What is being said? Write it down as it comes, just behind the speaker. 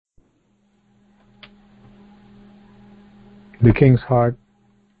The king's heart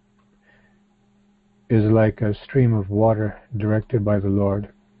is like a stream of water directed by the Lord.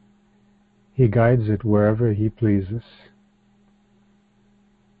 He guides it wherever he pleases.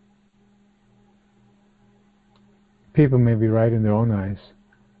 People may be right in their own eyes,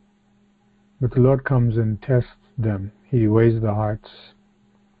 but the Lord comes and tests them. He weighs the hearts.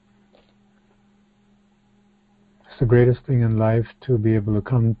 It's the greatest thing in life to be able to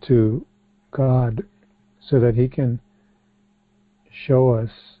come to God so that He can show us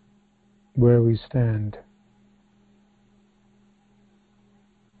where we stand.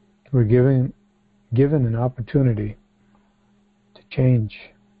 We're given an opportunity to change.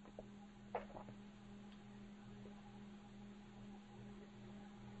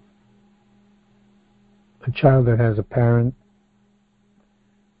 A child that has a parent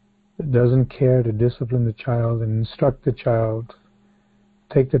that doesn't care to discipline the child and instruct the child,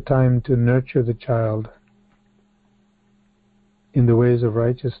 take the time to nurture the child in the ways of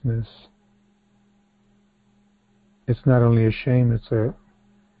righteousness, it's not only a shame,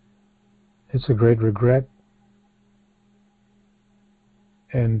 it's a great regret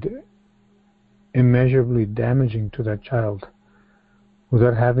and immeasurably damaging to that child.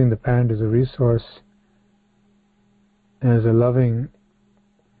 Without having the parent as a resource, as a loving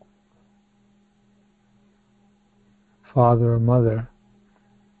father or mother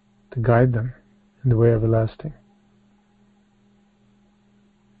to guide them in the way everlasting.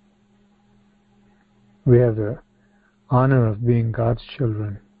 We have the honor of being God's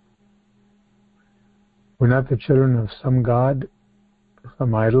children. We're not the children of some god,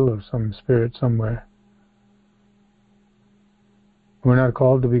 some idol, or some spirit somewhere. We're not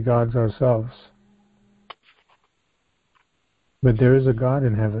called to be gods ourselves. But there is a God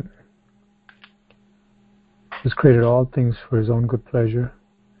in heaven who's created all things for His own good pleasure,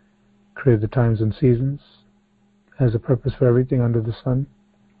 created the times and seasons, has a purpose for everything under the sun.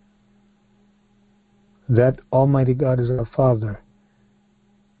 That Almighty God is our Father,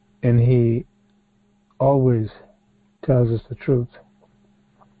 and He always tells us the truth.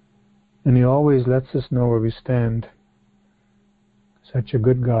 And He always lets us know where we stand. Such a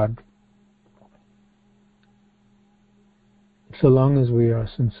good God. So long as we are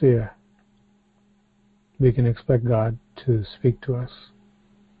sincere, we can expect God to speak to us.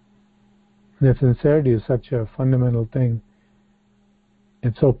 And if sincerity is such a fundamental thing,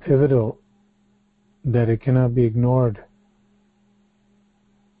 it's so pivotal that it cannot be ignored.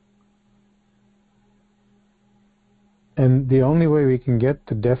 And the only way we can get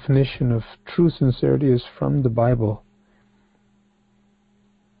the definition of true sincerity is from the Bible.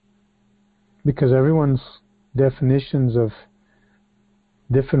 Because everyone's definitions of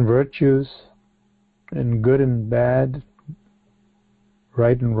different virtues and good and bad,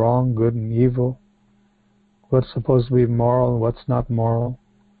 right and wrong, good and evil, what's supposed to be moral and what's not moral,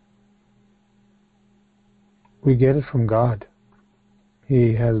 we get it from God.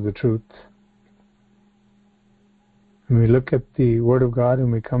 He has the truth. When we look at the Word of God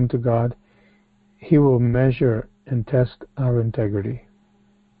and we come to God, He will measure and test our integrity.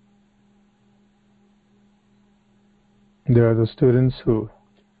 There are the students who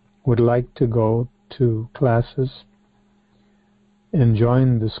would like to go to classes and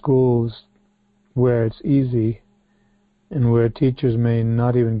join the schools where it's easy and where teachers may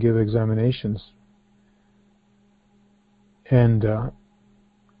not even give examinations. And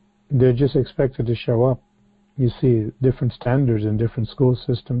they're just expected to show up. You see different standards in different school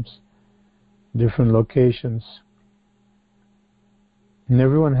systems, different locations. And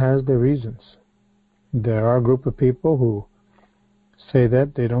everyone has their reasons. There are a group of people who say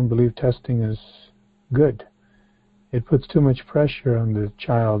that they don't believe testing is good. It puts too much pressure on the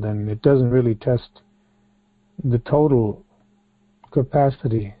child and it doesn't really test the total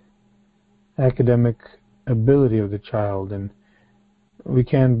capacity, academic ability of the child, and we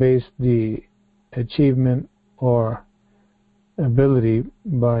can't base the achievement or ability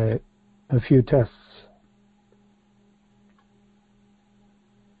by a few tests.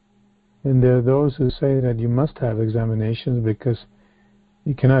 And there are those who say that you must have examinations because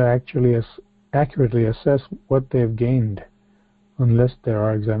you cannot actually accurately assess what they have gained unless there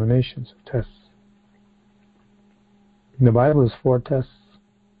are examinations or tests. The Bible is for tests,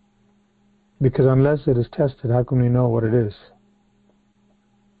 because unless it is tested, how can we know what it is?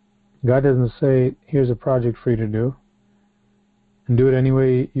 God doesn't say, here's a project for you to do, and do it any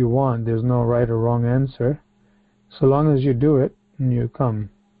way you want. There's no right or wrong answer, so long as you do it and you come.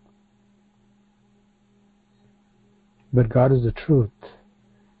 But God is the truth.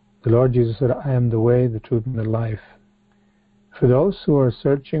 The Lord Jesus said, I am the way, the truth, and the life. For those who are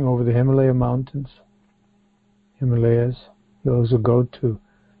searching over the Himalayas, those who go to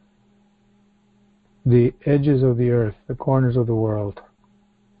the edges of the earth, the corners of the world.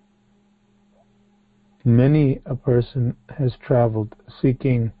 Many a person has traveled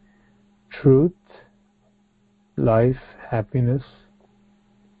seeking truth, life, happiness,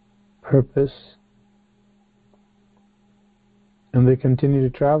 purpose, and they continue to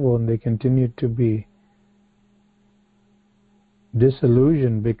travel and they continue to be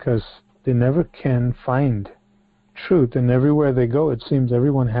disillusioned because they never can find truth, and everywhere they go it seems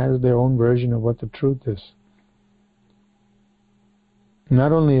everyone has their own version of what the truth is.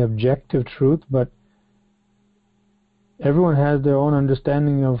 Not only objective truth, but everyone has their own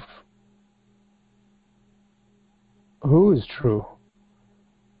understanding of who is true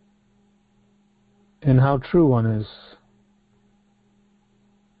and how true one is.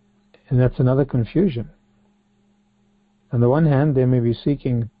 And that's another confusion. On the one hand, they may be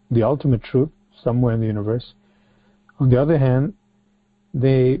seeking the ultimate truth somewhere in the universe. On the other hand,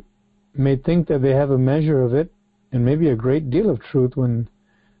 they may think that they have a measure of it and maybe a great deal of truth when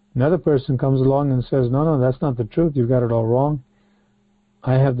another person comes along and says, no, that's not the truth, you've got it all wrong.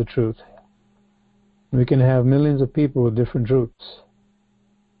 I have the truth. We can have millions of people with different truths.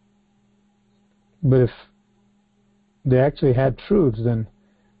 But if they actually had truths, then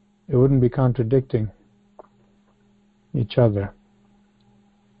it wouldn't be contradicting each other.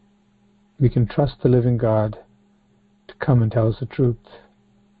 We can trust the living God to come and tell us the truth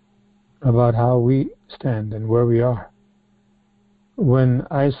about how we stand and where we are. When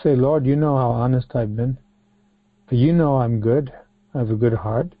I say, Lord, you know how honest I've been, you know I'm good, I have a good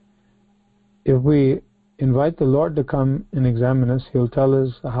heart. If we invite the Lord to come and examine us, He'll tell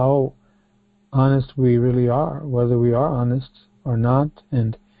us how honest we really are, whether we are honest or not.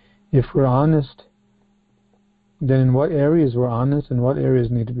 And if we're honest, then in what areas we're honest and what areas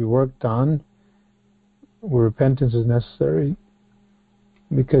need to be worked on, where repentance is necessary,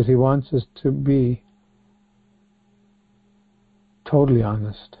 because He wants us to be totally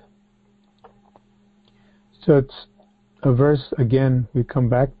honest. So it's a verse, again, we come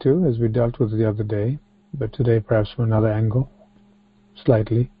back to, as we dealt with the other day, but today perhaps from another angle,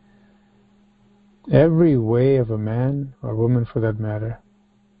 slightly. Every way of a man, or woman for that matter,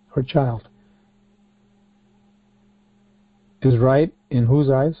 or child, is right in whose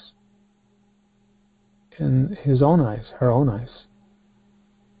eyes? In his own eyes, her own eyes.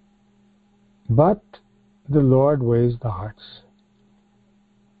 But the Lord weighs the hearts.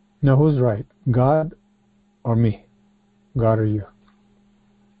 Now who's right? God or me? God or you?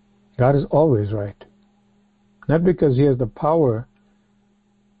 God is always right. Not because He has the power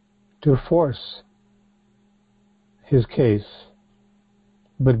to force His case,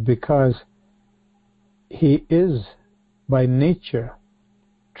 but because He is by nature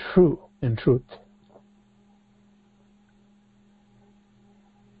true in truth.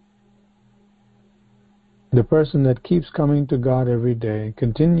 The person that keeps coming to God every day,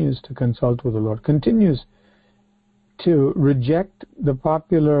 continues to consult with the Lord, continues to reject the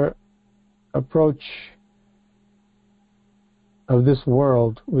popular approach of this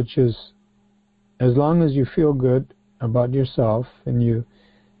world, which is, as long as you feel good about yourself and you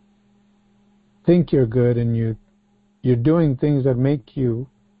think you're good and you're doing things that make you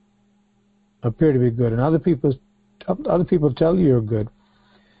appear to be good, and other people tell you you're good,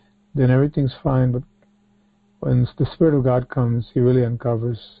 then everything's fine. But when the Spirit of God comes, He really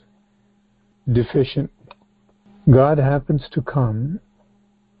uncovers deficient. God happens to come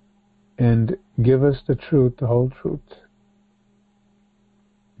and give us the truth, the whole truth.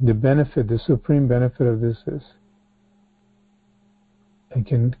 The benefit, the supreme benefit of this is I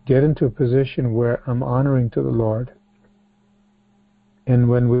can get into a position where I'm honoring to the Lord. And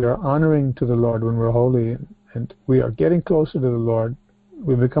when we are honoring to the Lord, when we're holy and we are getting closer to the Lord,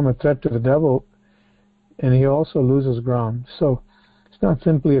 we become a threat to the devil, and he also loses ground. So it's not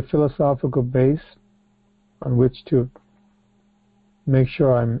simply a philosophical base on which to make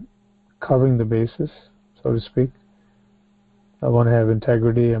sure I'm covering the bases, so to speak. I want to have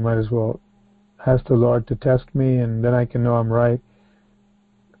integrity. I might as well ask the Lord to test me, and then I can know I'm right.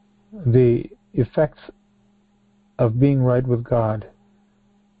 The effects of being right with God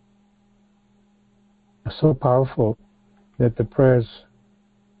are so powerful that the prayers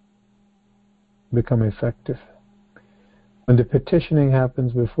become effective. When the petitioning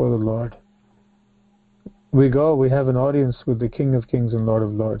happens before the Lord, we have an audience with the King of Kings and Lord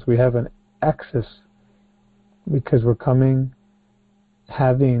of Lords. We have an access because we're coming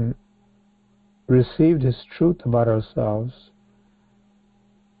having received His truth about ourselves,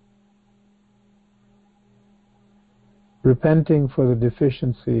 repenting for the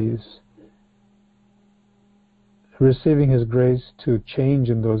deficiencies, receiving His grace to change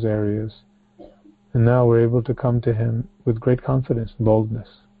in those areas. And now we're able to come to Him with great confidence and boldness.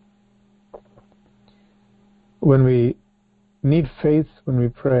 When we need faith, when we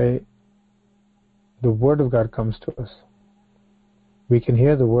pray, the Word of God comes to us. We can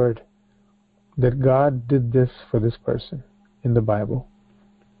hear the Word that God did this for this person in the Bible.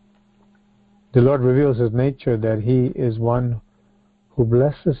 The Lord reveals His nature, that He is one who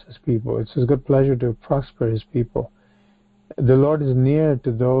blesses His people. It's His good pleasure to prosper His people. The Lord is near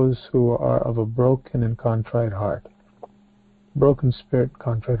to those who are of a broken and contrite heart. Broken spirit,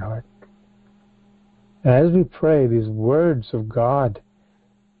 contrite heart. As we pray, these words of God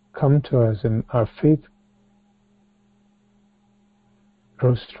come to us, and our faith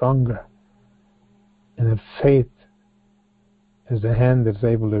grows stronger. And that faith is the hand that's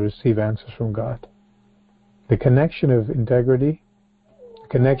able to receive answers from God. The connection of integrity, the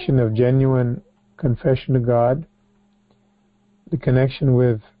connection of genuine confession to God, the connection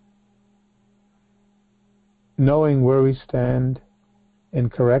with knowing where we stand and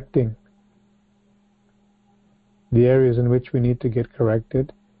correcting the areas in which we need to get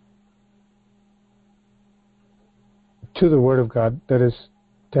corrected to the Word of God. That is,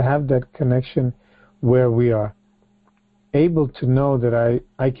 to have that connection where we are able to know that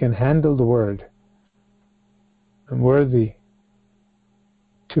I can handle the Word. I'm worthy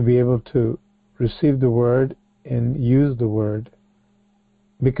to be able to receive the Word and use the Word,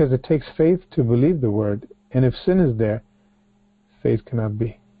 because it takes faith to believe the Word, and if sin is there, faith cannot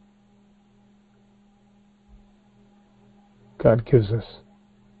be. God gives us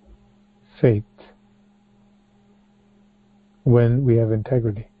faith when we have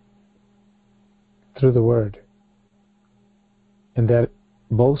integrity through the Word, and that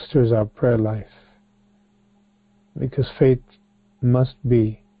bolsters our prayer life, because faith must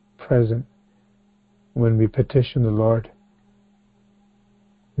be present when we petition the Lord,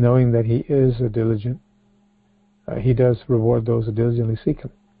 knowing that He is a diligent. He does reward those who diligently seek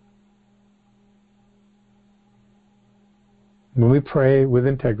Him. When we pray with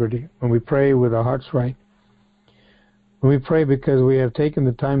integrity, when we pray with our hearts right, when we pray because we have taken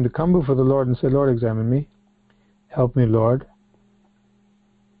the time to come before the Lord and say, Lord, examine me, help me, Lord,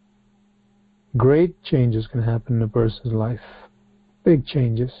 great changes can happen in a person's life. Big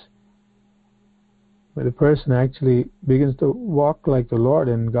changes. Where the person actually begins to walk like the Lord,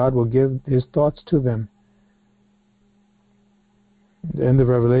 and God will give His thoughts to them. At the end of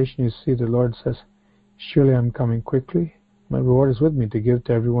Revelation, you see the Lord says, surely I'm coming quickly. My reward is with me to give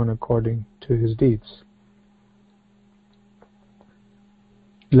to everyone according to his deeds.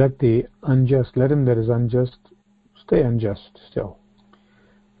 Let the unjust, let him that is unjust stay unjust still.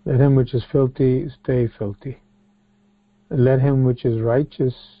 Let him which is filthy stay filthy. Let him which is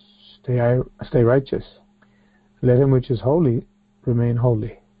righteous stay righteous. Let him which is holy remain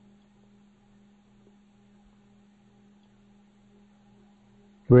holy.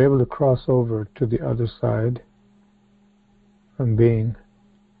 We're able to cross over to the other side from being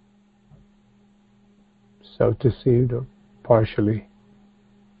self-deceived or partially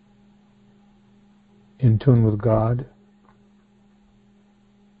in tune with God,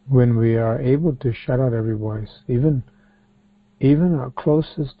 when we are able to shut out every voice, even our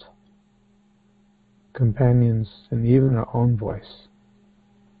closest companions and even our own voice.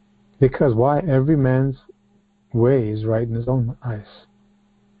 Because why? Every man's way is right in his own eyes.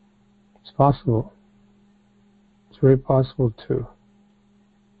 It's possible. It's very possible to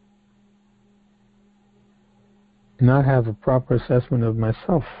not have a proper assessment of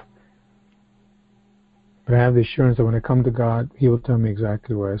myself, but I have the assurance that when I come to God, He will tell me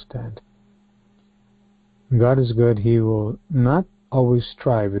exactly where I stand. When God is good. He will not always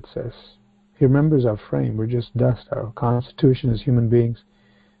strive, it says. He remembers our frame. We're just dust. Our constitution as human beings,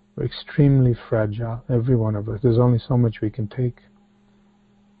 we're extremely fragile, every one of us. There's only so much we can take.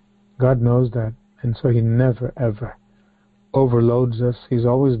 God knows that, and so He never, ever overloads us. He's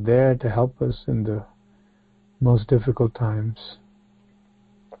always there to help us in the most difficult times.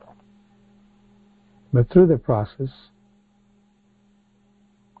 But through the process,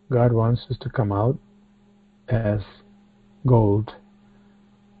 God wants us to come out as gold.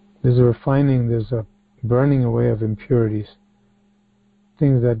 There's a refining, there's a burning away of impurities,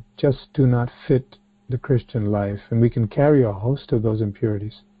 things that just do not fit the Christian life, and we can carry a host of those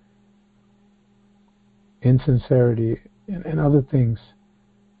impurities, insincerity and other things,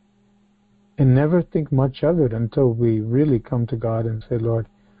 and never think much of it until we really come to God and say, Lord,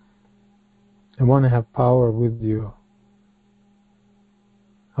 I want to have power with you.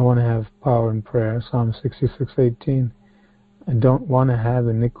 I want to have power in prayer. Psalm 66:18. I don't want to have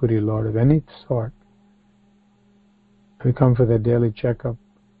iniquity, Lord, of any sort. We come for their daily checkup.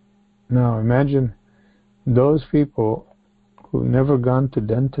 Now imagine those people who've never gone to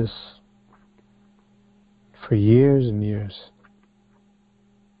dentists for years and years.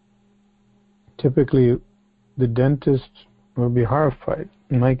 Typically, the dentist will be horrified.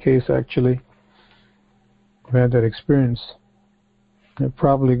 In my case, actually, I've had that experience. I've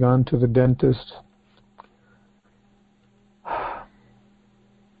probably gone to the dentist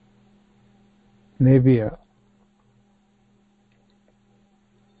maybe a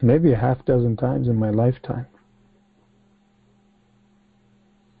half dozen times in my lifetime.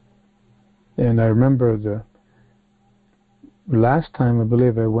 And I remember the last time I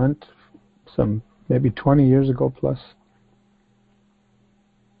believe I went, maybe 20 years ago plus.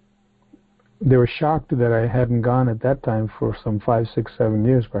 They were shocked that I hadn't gone at that time for some 5, 6, 7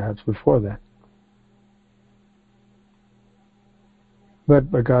 years perhaps before that.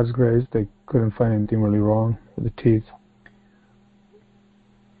 But by God's grace, they couldn't find anything really wrong with the teeth.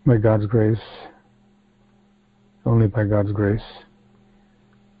 By God's grace, only by God's grace.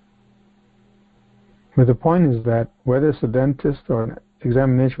 But the point is that whether it's a dentist or an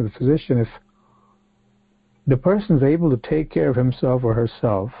examination with a physician, if the person is able to take care of himself or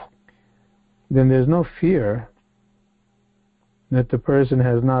herself, then there's no fear that the person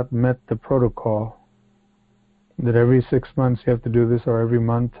has not met the protocol, that every 6 months you have to do this, or every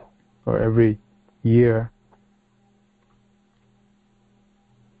month, or every year.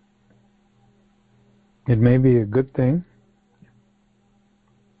 It may be a good thing,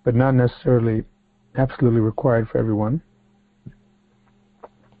 but not necessarily absolutely required for everyone.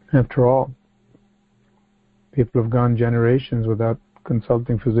 After all, people have gone generations without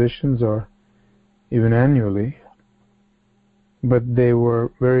consulting physicians or even annually, but they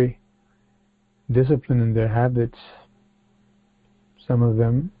were very disciplined in their habits. Some of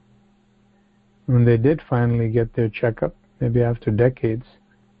them, when they did finally get their checkup, maybe after decades,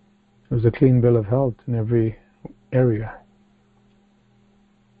 it was a clean bill of health in every area.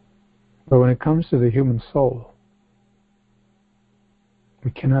 But when it comes to the human soul,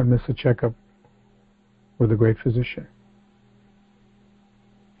 we cannot miss a checkup with a great physician.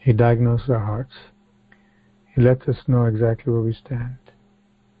 He diagnoses our hearts. He lets us know exactly where we stand.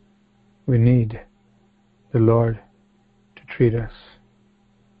 We need the Lord to treat us,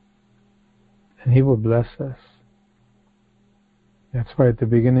 and He will bless us. That's why at the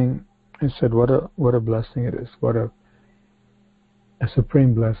beginning I said, what a blessing it is. What a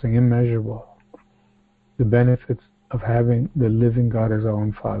supreme blessing, immeasurable. The benefits of having the living God as our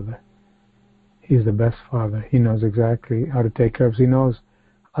own Father. He's the best Father. He knows exactly how to take care of us. He knows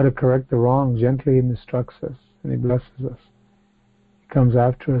how to correct the wrong. Gently He instructs us, and He blesses us. He comes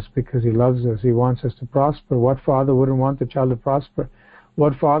after us because He loves us. He wants us to prosper. What father wouldn't want the child to prosper?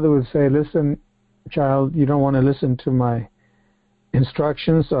 What father would say, listen, child, you don't want to listen to my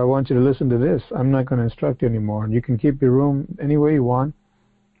instructions, so I want you to listen to this. I'm not going to instruct you anymore. You can keep your room any way you want.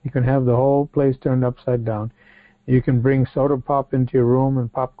 You can have the whole place turned upside down. You can bring soda pop into your room and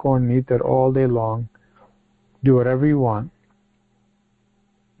popcorn and eat that all day long. Do whatever you want,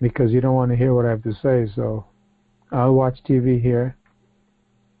 because you don't want to hear what I have to say. So I'll watch TV here,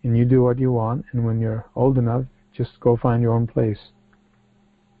 and you do what you want, and when you're old enough, just go find your own place.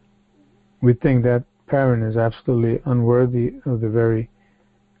 We think that parent is absolutely unworthy of the very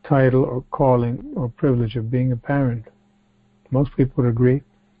title or calling or privilege of being a parent. Most people would agree.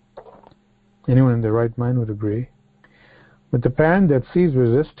 Anyone in their right mind would agree. But the parent that sees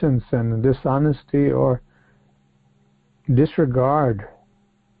resistance and dishonesty or disregard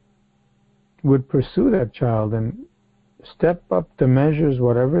would pursue that child and step up the measures,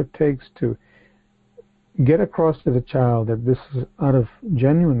 whatever it takes, to get across to the child that this is out of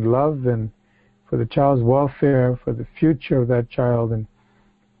genuine love and for the child's welfare, for the future of that child, and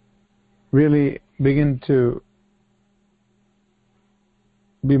really begin to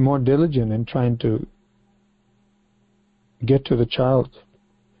be more diligent in trying to get to the child,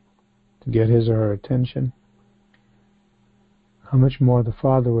 to get his or her attention. How much more the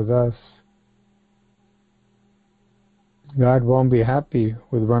Father with us. God won't be happy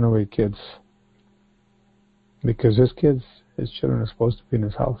with runaway kids, because His kids, His children, are supposed to be in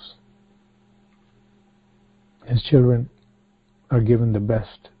His house. His children are given the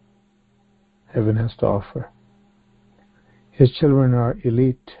best heaven has to offer. His children are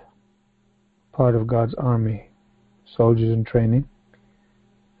elite, part of God's army, soldiers in training,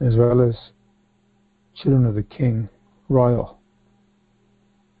 as well as children of the King, royal.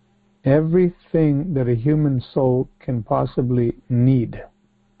 Everything that a human soul can possibly need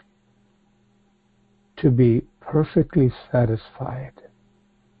to be perfectly satisfied.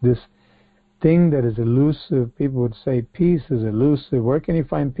 This thing that is elusive. People would say peace is elusive. Where can you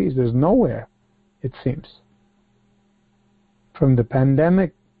find peace? There's nowhere, it seems. From the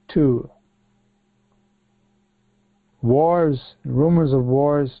pandemic to wars, rumors of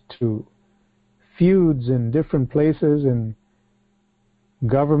wars, to feuds in different places in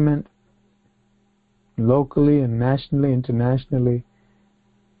government, locally and nationally, internationally.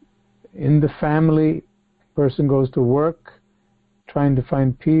 In the family, person goes to work trying to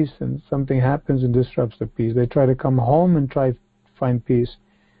find peace, and something happens and disrupts the peace. They try to come home and try to find peace,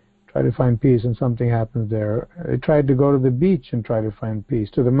 and something happens there. They tried to go to the beach and try to find peace,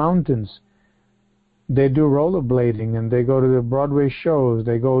 to the mountains. They do rollerblading, and they go to the Broadway shows,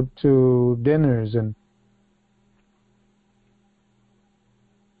 they go to dinners, and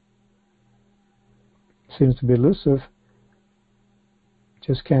seems to be elusive.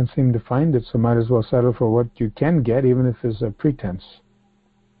 Just can't seem to find it, so might as well settle for what you can get, even if it's a pretense.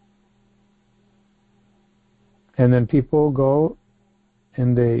 And then people go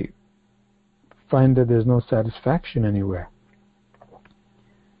and they find that there's no satisfaction anywhere.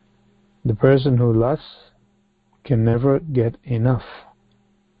 The person who lusts can never get enough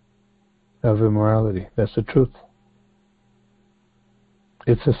of immorality. That's the truth.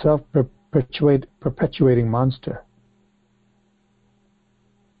 It's a self-perpetuating monster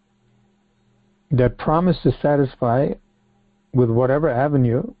that promises to satisfy with whatever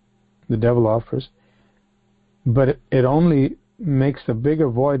avenue the devil offers, but it only makes a bigger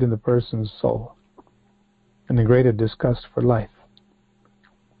void in the person's soul and a greater disgust for life,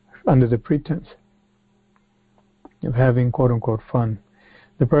 under the pretense of having quote-unquote fun.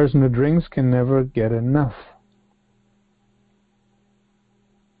 The person who drinks can never get enough.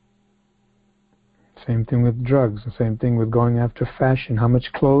 Same thing with drugs, the same thing with going after fashion. How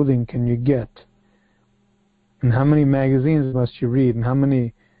much clothing can you get? And how many magazines must you read? And how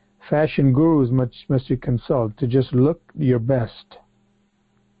many fashion gurus must you consult to just look your best?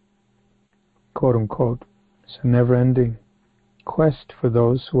 Quote-unquote. It's a never-ending quest for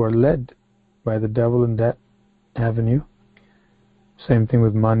those who are led by the devil in that avenue. Same thing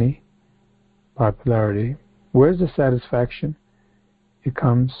with money, popularity. Where's the satisfaction? It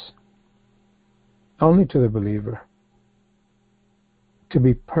comes only to the believer. To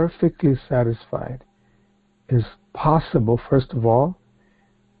be perfectly satisfied is possible, first of all.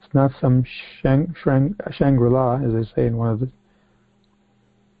 It's not some Shangri-La, as they say in one of the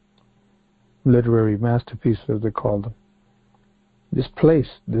literary masterpieces, they call them. This place,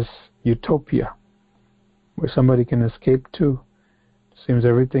 this utopia, where somebody can escape to. Seems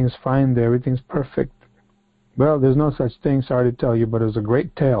everything's fine there, everything's perfect. Well, there's no such thing, sorry to tell you, but it's a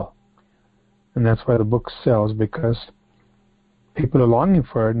great tale. And that's why the book sells, because people are longing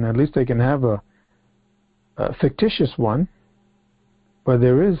for it, and at least they can have a fictitious one, but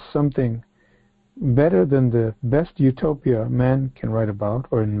there is something better than the best utopia man can write about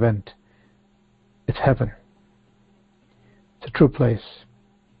or invent. It's heaven. It's a true place.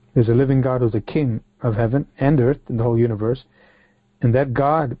 There's a living God who's the king of heaven and earth and the whole universe, and that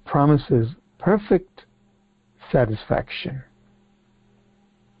God promises perfect satisfaction.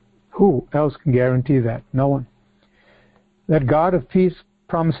 Who else can guarantee that? No one. That God of peace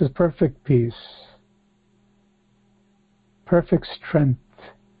promises perfect peace, perfect strength,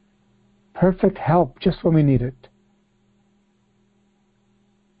 perfect help just when we need it.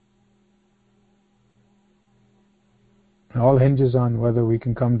 It all hinges on whether we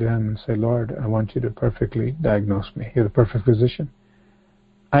can come to Him and say, Lord, I want you to perfectly diagnose me. You're the perfect physician.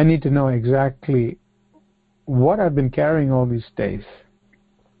 I need to know exactly what I've been carrying all these days,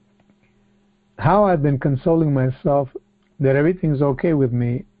 how I've been consoling myself that everything's okay with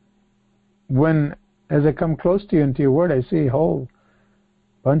me, when as I come close to you and to your word, I see a whole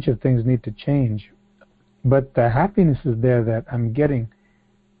bunch of things need to change. But the happiness is there that I'm getting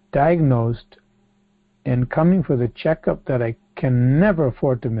diagnosed and coming for the checkup that I can never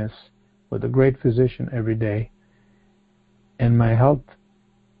afford to miss with a great physician every day. And my health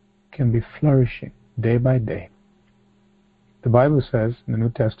can be flourishing day by day. The Bible says in the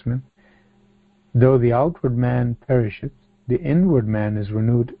New Testament, though the outward man perisheth, the inward man is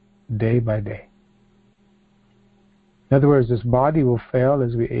renewed day by day. In other words, this body will fail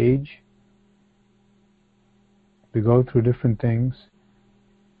as we age. We go through different things.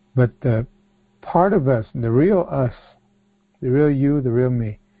 But the part of us, the real us, the real you, the real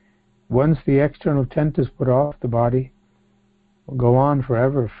me, once the external tent is put off, the body will go on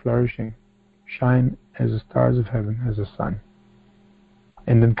forever flourishing, shine as the stars of heaven, as the sun,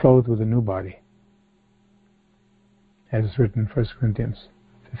 and then clothed with a new body, as is written in 1 Corinthians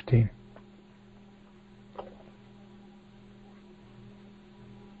 15.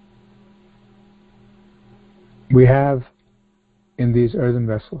 We have in these earthen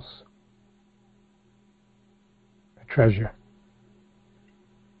vessels a treasure,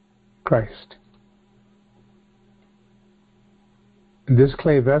 Christ. This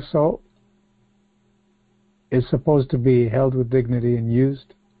clay vessel is supposed to be held with dignity and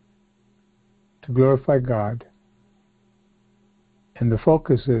used to glorify God. And the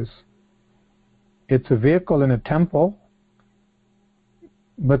focus is, it's a vehicle in a temple,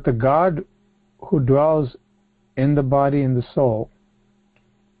 but the God who dwells in the body and the soul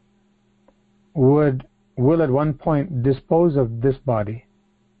will at one point dispose of this body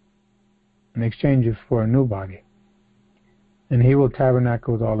and exchange it for a new body. And He will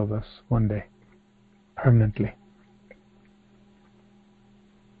tabernacle with all of us one day, permanently.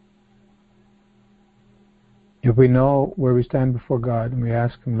 If we know where we stand before God and we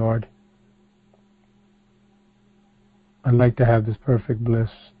ask Him, Lord, I'd like to have this perfect bliss.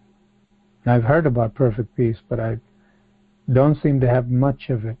 And I've heard about perfect peace, but I don't seem to have much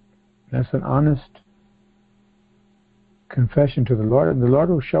of it. That's an honest confession to the Lord, and the Lord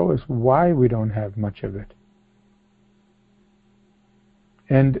will show us why we don't have much of it.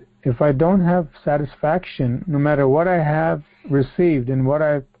 And if I don't have satisfaction, no matter what I have received and what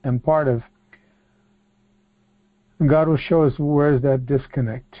I am part of, God will show us where's that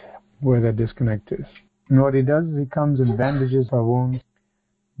disconnect, where that disconnect is. And what He does is He comes and bandages our wounds,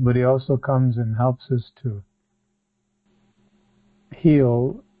 but He also comes and helps us to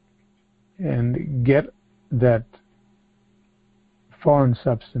heal and get that foreign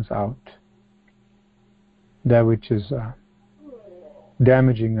substance out, that which is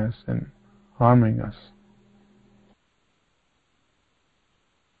damaging us and harming us.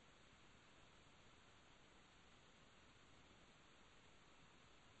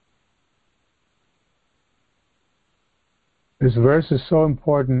 This verse is so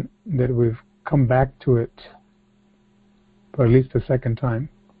important that we've come back to it for at least the second time.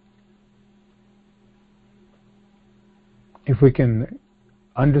 If we can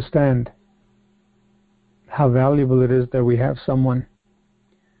understand how valuable it is that we have someone,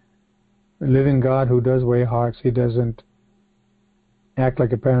 a living God who does weigh hearts. He doesn't act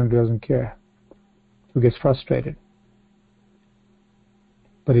like a parent who doesn't care, who gets frustrated.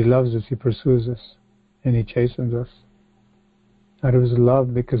 But He loves us, He pursues us, and He chastens us out of His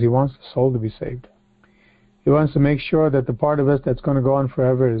love, because He wants the soul to be saved. He wants to make sure that the part of us that's going to go on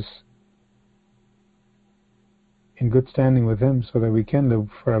forever is in good standing with Him, so that we can live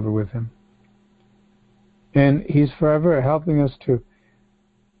forever with Him. And He's forever helping us to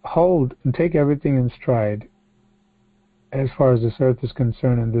hold and take everything in stride as far as this earth is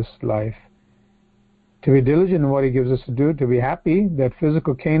concerned in this life. To be diligent in what He gives us to do, to be happy that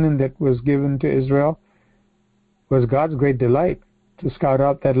physical Canaan that was given to Israel was God's great delight, to scout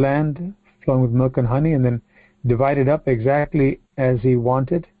out that land flowing with milk and honey and then divide it up exactly as He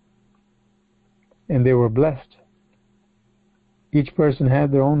wanted. And they were blessed. Each person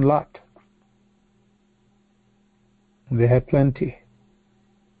had their own lot. They had plenty.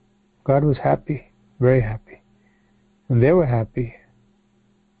 God was happy, very happy. And they were happy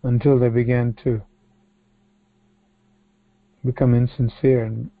until they began to become insincere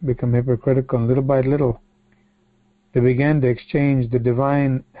and become hypocritical. And little by little, they began to exchange the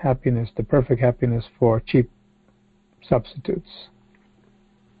divine happiness, the perfect happiness, for cheap substitutes.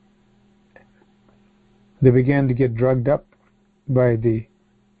 They began to get drugged up by the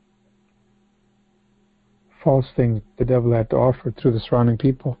false things the devil had to offer through the surrounding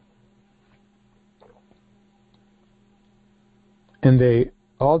people. And they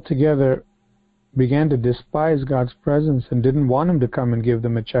all together began to despise God's presence and didn't want Him to come and give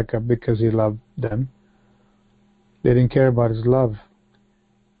them a checkup because He loved them. They didn't care about His love.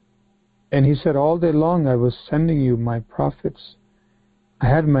 And He said, all day long I was sending you my prophets. I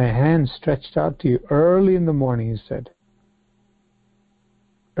had my hand stretched out to you early in the morning, He said.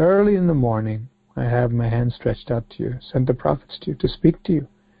 Early in the morning, I have my hand stretched out to you, sent the prophets to you to speak to you.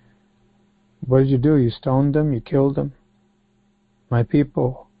 What did you do? You stoned them, you killed them. My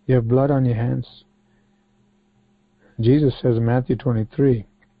people, you have blood on your hands. Jesus says in Matthew 23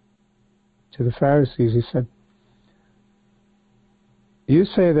 to the Pharisees, He said, you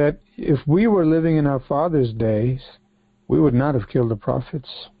say that if we were living in our fathers' days, we would not have killed the prophets.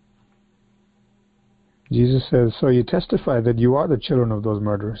 Jesus says, so you testify that you are the children of those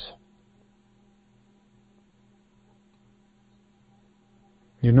murderers.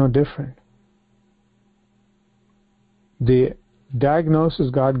 You're no different. The diagnosis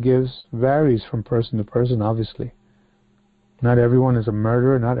God gives varies from person to person, obviously. Not everyone is a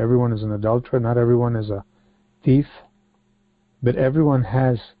murderer, not everyone is an adulterer, not everyone is a thief, but everyone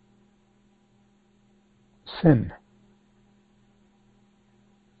has sin.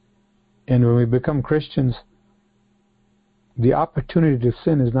 And when we become Christians, the opportunity to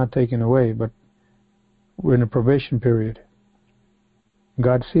sin is not taken away, but we're in a probation period.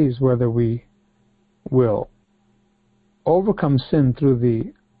 God sees whether we will overcome sin through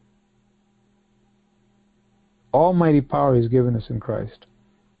the almighty power He's given us in Christ,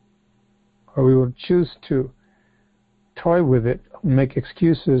 or we will choose to toy with it, make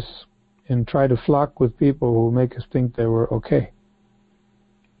excuses, and try to flock with people who make us think that we're okay.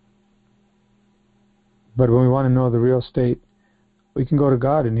 But when we want to know the real state, we can go to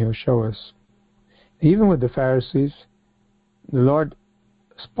God and He'll show us. Even with the Pharisees, the Lord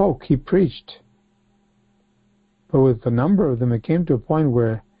spoke, He preached. But with a number of them, it came to a point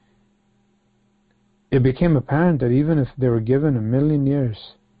where it became apparent that even if they were given 1,000,000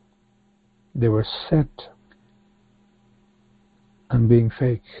 years, they were set on being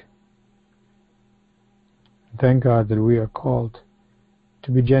fake. Thank God that we are called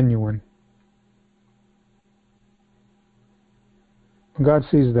to be genuine. When God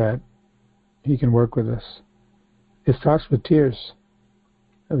sees that, He can work with us. It starts with tears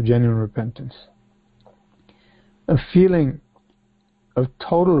of genuine repentance, a feeling of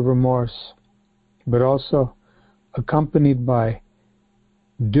total remorse, but also accompanied by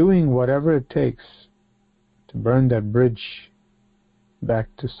doing whatever it takes to burn that bridge back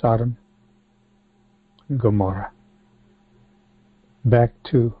to Sodom and Gomorrah, back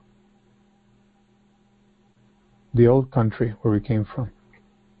to the old country where we came from,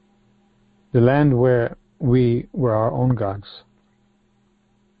 the land where we were our own gods.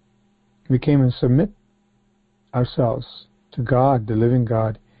 We came and submit ourselves to God, the living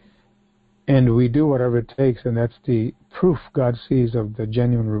God, and we do whatever it takes, and that's the proof God sees of the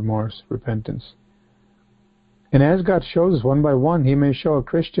genuine remorse, repentance. And as God shows us one by one, He may show a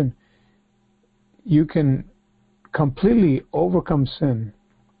Christian, you can completely overcome sin.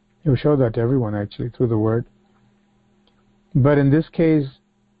 He'll show that to everyone, actually, through the Word. But in this case,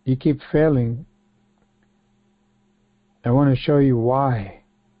 you keep failing. I want to show you why.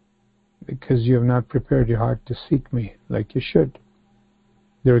 Because you have not prepared your heart to seek me like you should.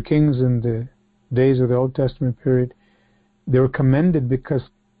 There were kings in the days of the Old Testament period. They were commended because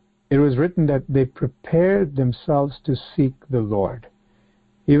it was written that they prepared themselves to seek the Lord.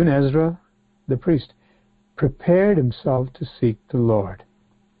 Even Ezra, the priest, prepared himself to seek the Lord.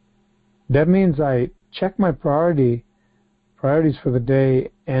 That means I check my priorities for the day,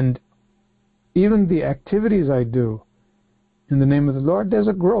 and even the activities I do in the name of the Lord, there's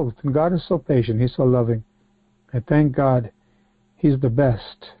a growth. And God is so patient. He's so loving. I thank God. He's the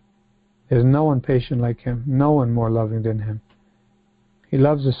best. There's no one patient like Him. No one more loving than Him. He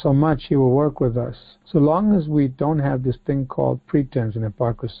loves us so much, He will work with us. So long as we don't have this thing called pretense and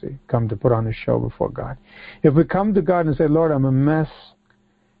hypocrisy, come to put on a show before God. If we come to God and say, Lord, I'm a mess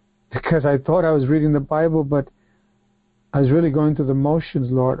because I thought I was reading the Bible, but I was really going through the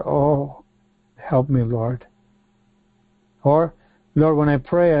motions, Lord. Oh, help me, Lord. Or, Lord, when I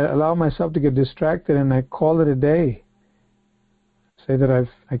pray, I allow myself to get distracted and I call it a day. Say that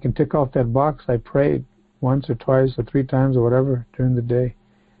I can tick off that box. I prayed once or twice or 3 times or whatever during the day.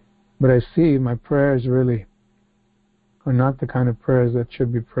 But I see my prayers really are not the kind of prayers that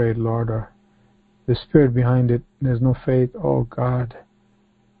should be prayed, Lord, or the spirit behind it. There's no faith. Oh, God,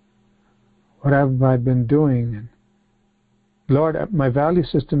 what have I been doing? And Lord, my value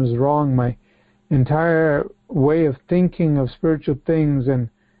system is wrong. My entire way of thinking of spiritual things, and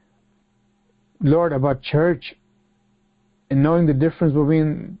Lord, about church, and knowing the difference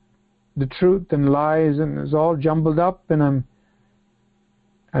between the truth and lies, and it's all jumbled up, and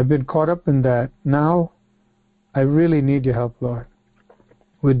I've been caught up in that. Now I really need your help, Lord.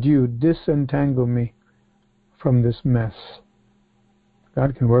 Would you disentangle me from this mess?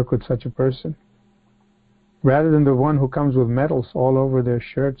 God can work with such a person, rather than the one who comes with medals all over their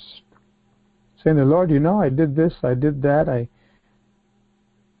shirts, saying, the Lord, you know, I did this, I did that, I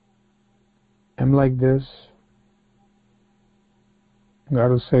am like this. God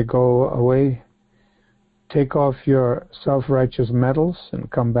will say, go away, take off your self-righteous medals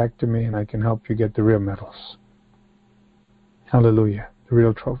and come back to me, and I can help you get the real medals. Hallelujah, the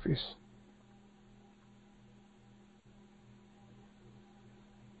real trophies.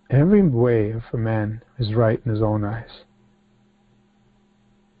 Every way of a man is right in his own eyes.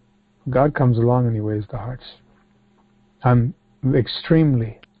 God comes along and He weighs the hearts. I'm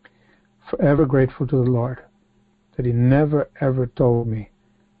extremely, forever grateful to the Lord that He never ever told me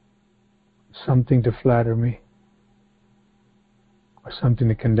something to flatter me or something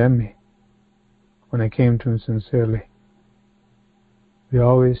to condemn me when I came to Him sincerely. He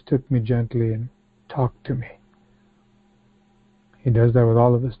always took me gently and talk to me. He does that with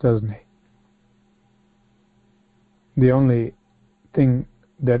all of us, doesn't he? The only thing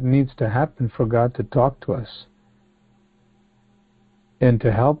that needs to happen for God to talk to us and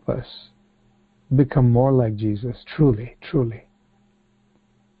to help us become more like Jesus, truly, truly,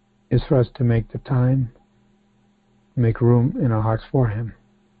 is for us to make the time, make room in our hearts for Him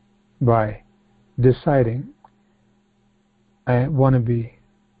by deciding, I want to be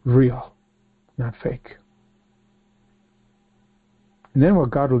real, not fake. And then what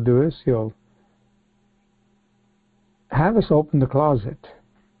God will do is He'll have us open the closet,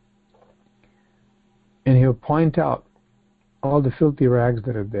 and He'll point out all the filthy rags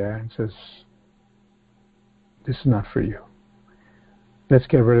that are there and says, this is not for you. Let's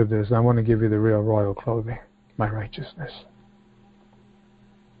get rid of this. I want to give you the real royal clothing, my righteousness.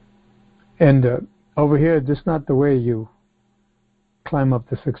 And over here, this is not the way you climb up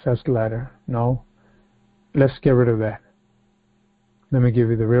the success ladder. No. Let's get rid of that. Let me give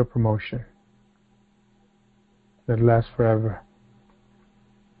you the real promotion that lasts forever.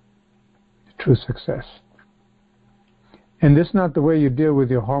 The true success. And this is not the way you deal with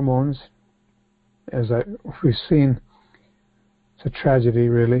your hormones. As we've seen, it's a tragedy,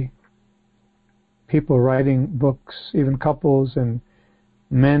 really. People writing books, even couples and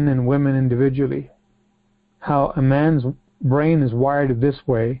men and women individually, how a man's brain is wired this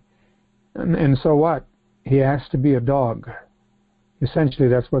way, and so what? He has to be a dog. Essentially,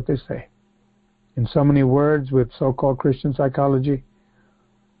 that's what they say. In so many words with so-called Christian psychology,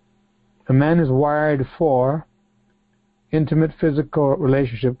 a man is wired for intimate physical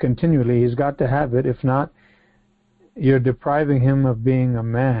relationship continually. He's got to have it. If not, you're depriving him of being a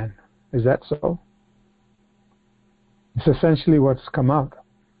man. Is that so? It's essentially what's come out.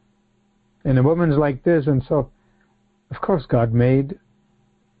 And a woman's like this, and so, of course, God made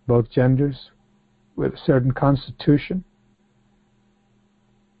both genders with a certain constitution.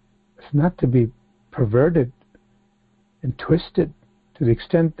 It's not to be perverted and twisted to the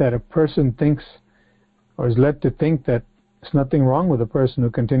extent that a person thinks or is led to think that there's nothing wrong with a person who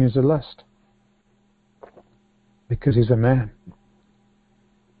continues to lust because he's a man.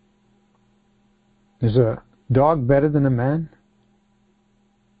 Is a dog better than a man?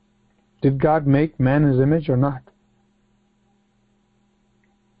 Did God make man in His image or not?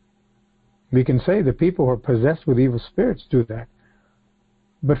 We can say the people who are possessed with evil spirits do that.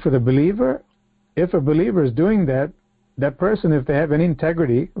 But for the believer, if a believer is doing that, that person, if they have any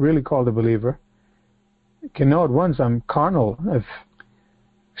integrity, really called a believer, can know at once, I'm carnal, I'm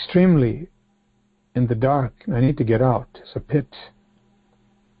extremely in the dark, I need to get out. It's a pit.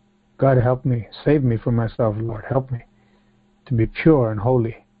 God help me, save me from myself, Lord, help me to be pure and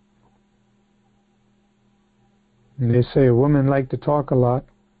holy. And they say women like to talk a lot.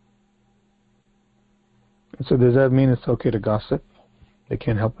 So does that mean it's okay to gossip? They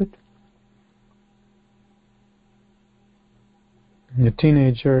can't help it? And the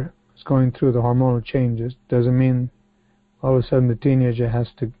teenager is going through the hormonal changes. Doesn't mean all of a sudden the teenager has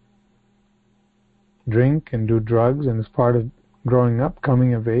to drink and do drugs and is part of growing up,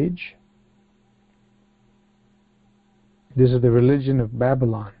 coming of age. This is the religion of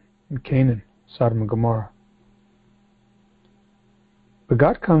Babylon and Canaan, Sodom and Gomorrah. But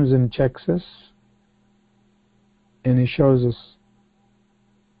God comes and checks us, and He shows us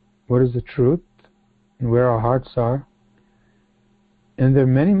what is the truth and where our hearts are. And there are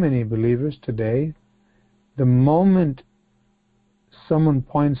many, many believers today, the moment someone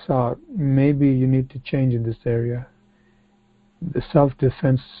points out, maybe you need to change in this area, the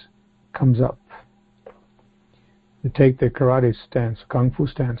self-defense comes up. They take their karate stance, kung fu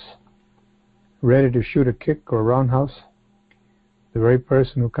stance, ready to shoot a kick or a roundhouse. The very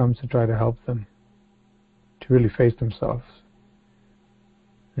person who comes to try to help them to really face themselves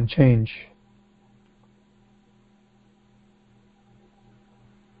and change.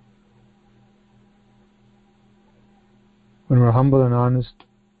 When we're humble and honest,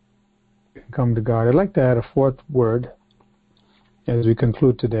 we can come to God. I'd like to add a fourth word as we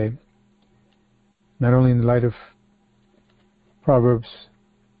conclude today, not only in the light of Proverbs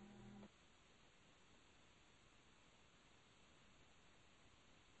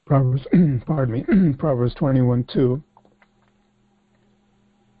Proverbs 21:2,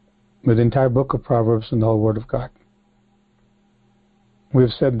 but the entire book of Proverbs and the whole Word of God.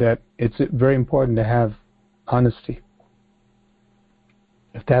 We've said that it's very important to have honesty.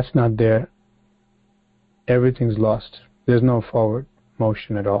 If that's not there, everything's lost. There's no forward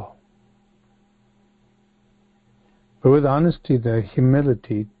motion at all. But with honesty, the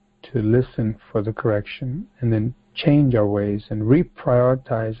humility to listen for the correction and then change our ways and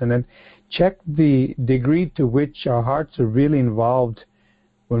reprioritize, and then check the degree to which our hearts are really involved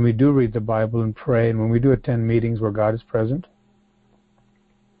when we do read the Bible and pray, and when we do attend meetings where God is present.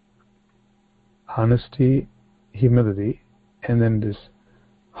 Honesty, humility, and then this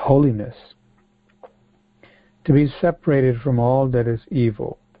holiness. To be separated from all that is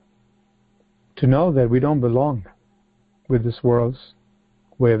evil. To know that we don't belong with this world's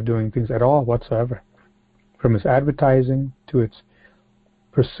way of doing things at all whatsoever. From its advertising to its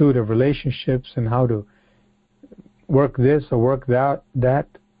pursuit of relationships and how to work this or work that,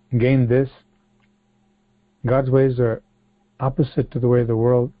 gain this. God's ways are opposite to the way the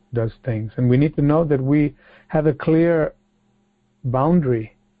world does things. And we need to know that we have a clear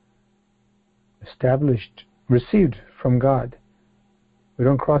boundary established, received from God. We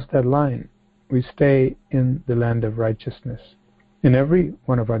don't cross that line. We stay in the land of righteousness in every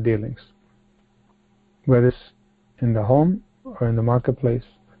one of our dealings, whether it's in the home or in the marketplace.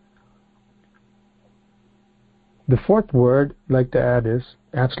 The fourth word I'd like to add is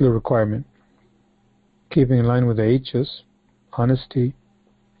absolute requirement, keeping in line with the H's: honesty,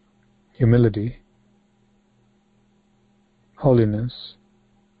 humility, holiness.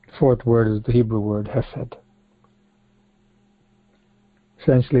 The fourth word is the Hebrew word Hesed.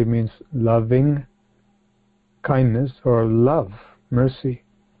 Essentially it means loving kindness or love, mercy.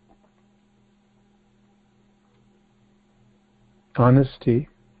 Honesty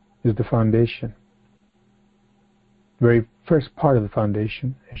is the foundation, very first part of the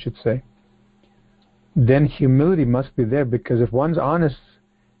foundation, I should say. Then humility must be there, because if one's honest,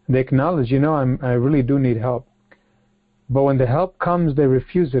 they acknowledge, I really do need help. But when the help comes, they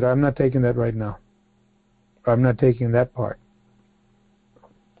refuse it. I'm not taking that right now. Or I'm not taking that part.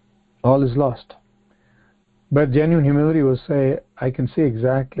 All is lost. But genuine humility will say, I can see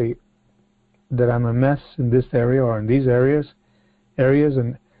exactly that I'm a mess in this area or in these areas,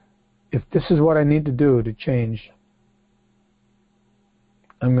 and if this is what I need to do to change,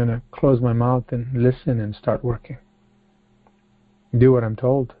 I'm going to close my mouth and listen and start working. Do what I'm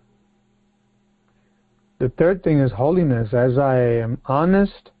told. The third thing is holiness. As I am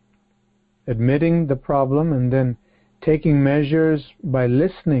honest, admitting the problem, and then taking measures by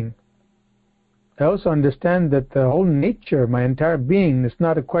listening, I also understand that the whole nature, my entire being, is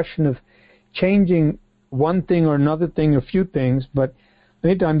not a question of changing one thing or another thing, a few things, but I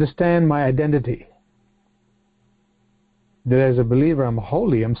need to understand my identity. That as a believer, I'm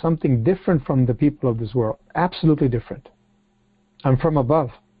holy. I'm something different from the people of this world. Absolutely different. I'm from above.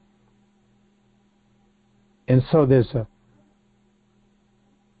 And so there's a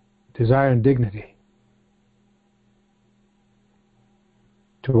desire and dignity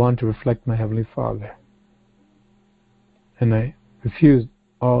to want to reflect my Heavenly Father. And I refuse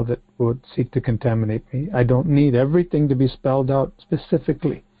all that would seek to contaminate me. I don't need everything to be spelled out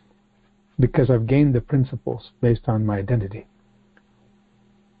specifically, because I've gained the principles based on my identity.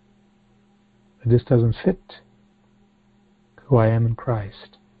 This doesn't fit who I am in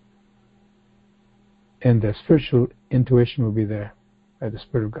Christ. And the spiritual intuition will be there by the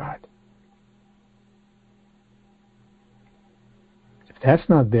Spirit of God. If that's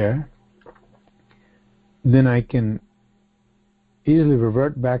not there, then I can easily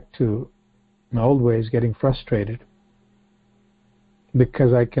revert back to my old ways, getting frustrated,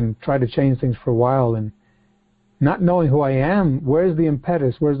 because I can try to change things for a while and not knowing who I am. Where's the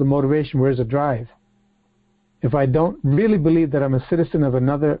impetus? Where's the motivation? Where's the drive? If I don't really believe that I'm a citizen of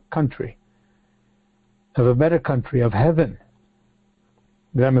another country, of a better country, of heaven,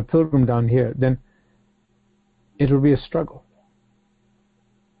 that I'm a pilgrim down here, then it will be a struggle.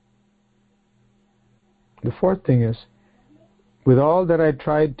 The fourth thing is, with all that I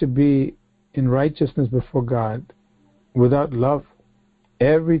tried to be in righteousness before God, without love,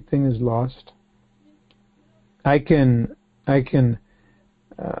 everything is lost. I can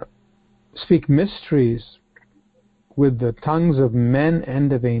speak mysteries with the tongues of men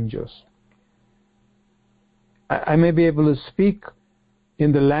and of angels. I may be able to speak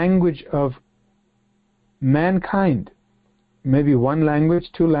in the language of mankind, maybe one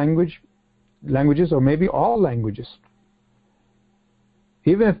language, two languages, or maybe all languages.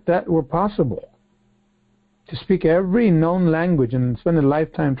 Even if that were possible, to speak every known language and spend a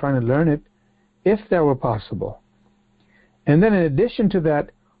lifetime trying to learn it, if that were possible. And then in addition to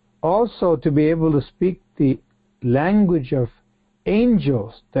that, also to be able to speak the language of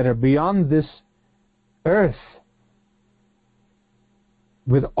angels that are beyond this earth.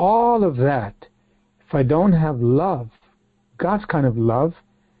 With all of that, if I don't have love, God's kind of love,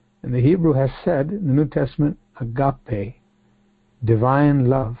 and the Hebrew has said in the New Testament, agape, divine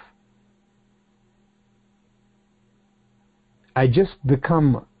love, I just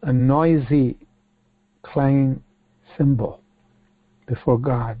become a noisy, clanging cymbal before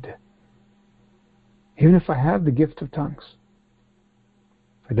God. Even if I have the gift of tongues,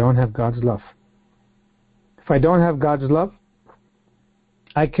 if I don't have God's love. If I don't have God's love,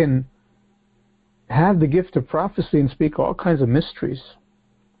 I can have the gift of prophecy and speak all kinds of mysteries.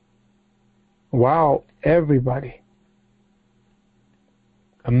 Wow, everybody.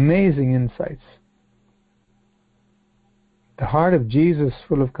 Amazing insights. The heart of Jesus,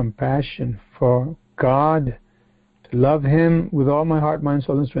 full of compassion for God, to love Him with all my heart, mind,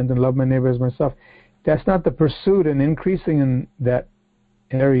 soul, and strength, and love my neighbor as myself. That's not the pursuit and increasing in that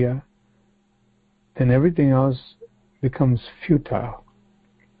area, then everything else becomes futile.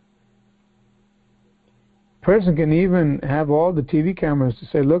 A person can even have all the TV cameras to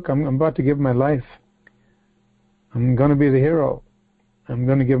say, look, I'm about to give my life. I'm going to be the hero. I'm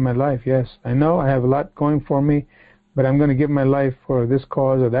going to give my life. Yes, I know I have a lot going for me, but I'm going to give my life for this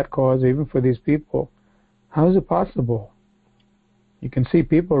cause or that cause, or even for these people. How is it possible? You can see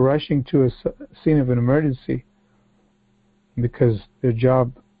people rushing to a scene of an emergency because their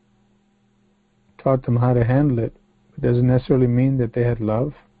job taught them how to handle it. It doesn't necessarily mean that they had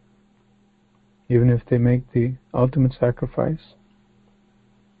love, even if they make the ultimate sacrifice.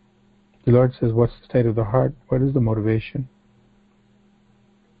 The Lord says, what's the state of the heart? What is the motivation?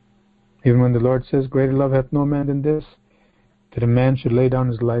 Even when the Lord says, greater love hath no man than this, that a man should lay down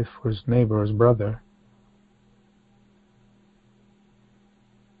his life for his neighbor or his brother.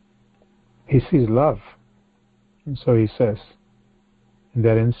 He sees love, and so he says, in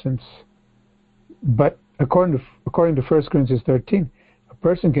that instance. But according to 1 Corinthians 13, a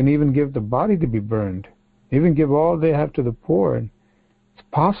person can even give the body to be burned, even give all they have to the poor. And it's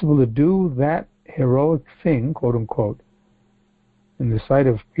possible to do that heroic thing, quote unquote, in the sight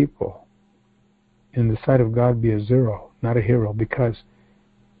of people. In the sight of God, be a zero, not a hero, because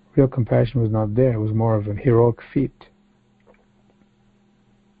real compassion was not there. It was more of a heroic feat.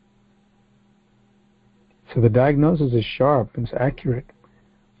 So the diagnosis is sharp and it's accurate.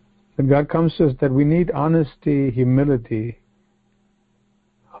 But God comes to us that we need honesty, humility,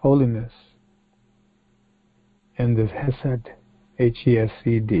 holiness, and this Hesed,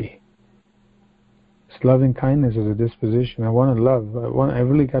 H-E-S-E-D. This loving kindness is a disposition. I want to love. I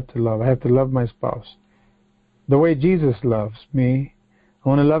really got to love. I have to love my spouse the way Jesus loves me. I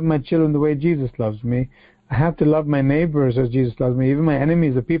want to love my children the way Jesus loves me. I have to love my neighbors as Jesus loves me. Even my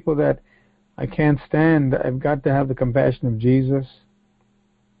enemies, the people that I can't stand, I've got to have the compassion of Jesus.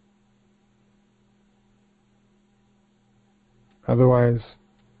 Otherwise,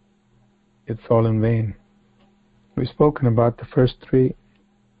 it's all in vain. We've spoken about the first three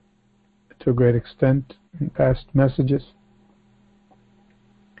to a great extent in past messages.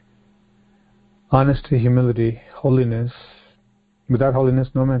 Honesty, humility, holiness. Without holiness,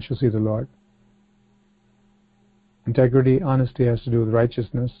 no man shall see the Lord. Integrity, honesty has to do with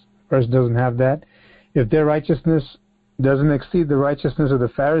righteousness. The person doesn't have that. If their righteousness doesn't exceed the righteousness of the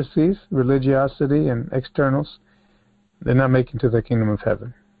Pharisees, religiosity and externals, they're not making to the kingdom of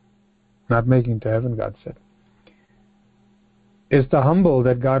heaven. Not making to heaven, God said. It's the humble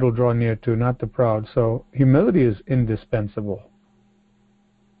that God will draw near to, not the proud. So humility is indispensable.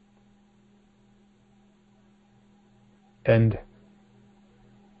 And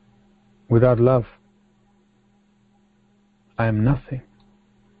without love, I am nothing.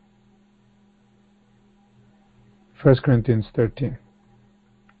 1 Corinthians 13.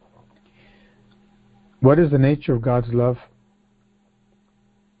 What is the nature of God's love?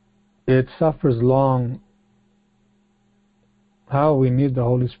 It suffers long. How we need the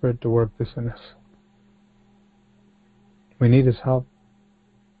Holy Spirit to work this in us. We need His help.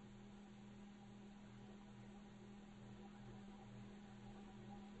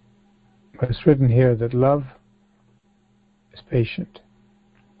 But it's written here that love is patient.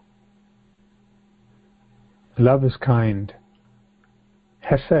 Love is kind.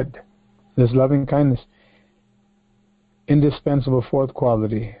 Hesed, this loving kindness, indispensable fourth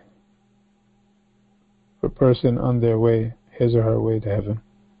quality for a person on their way, his or her way to heaven,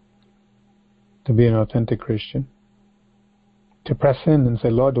 to be an authentic Christian, to press in and say,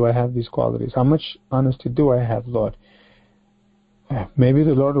 Lord, do I have these qualities? How much honesty do I have, Lord? Maybe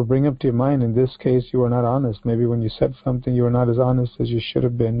the Lord will bring up to your mind, in this case, you were not honest. Maybe when you said something, you were not as honest as you should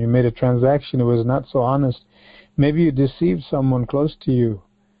have been. You made a transaction, it was not so honest. Maybe you deceived someone close to you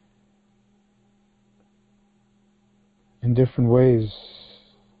in different ways.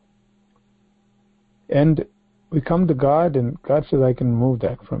 And we come to God, and God says, I can remove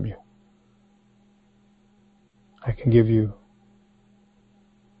that from you. I can give you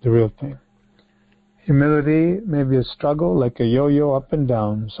the real thing. Humility may be a struggle, like a yo-yo, up and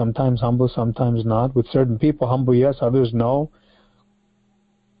down. Sometimes humble, sometimes not. With certain people, humble yes, others no.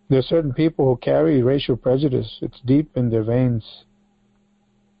 There are certain people who carry racial prejudice. It's deep in their veins.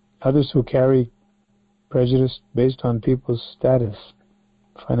 Others who carry prejudice based on people's status,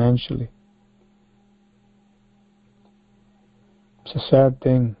 financially. It's a sad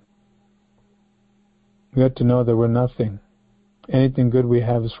thing. We have to know that we're nothing. Anything good we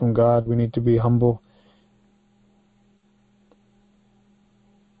have is from God. We need to be humble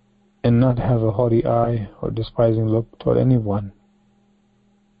and not have a haughty eye or despising look toward anyone.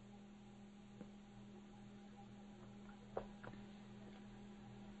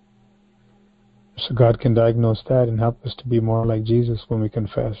 So God can diagnose that and help us to be more like Jesus when we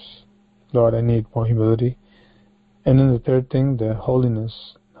confess, Lord, I need more humility. And then the third thing, the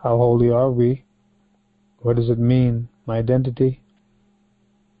holiness. How holy are we? What does it mean? My identity?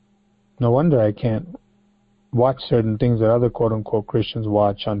 No wonder I can't watch certain things that other quote-unquote Christians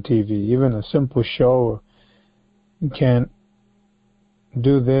watch on TV. Even a simple show, you can't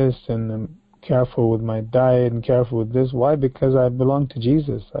do this, and I'm careful with my diet and careful with this. Why? Because I belong to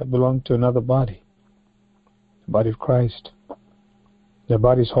Jesus. I belong to another body, the body of Christ. Their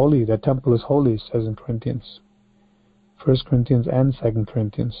body is holy. Their temple is holy, it says in Corinthians. 1 Corinthians and 2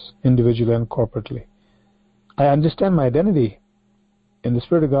 Corinthians, individually and corporately. I understand my identity, and the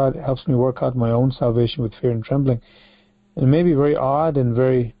Spirit of God helps me work out my own salvation with fear and trembling. And it may be very odd and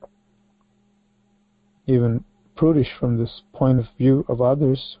very even prudish from this point of view of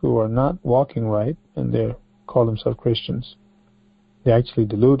others who are not walking right, and they call themselves Christians. They're actually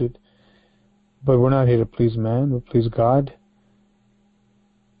deluded. But we're not here to please man, we please God.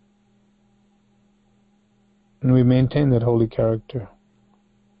 And we maintain that holy character.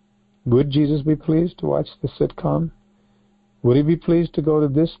 Would Jesus be pleased to watch the sitcom? Would he be pleased to go to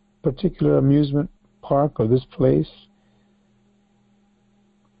this particular amusement park or this place?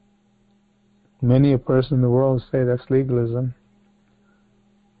 Many a person in the world say that's legalism.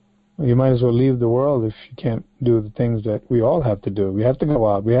 You might as well leave the world if you can't do the things that we all have to do. We have to go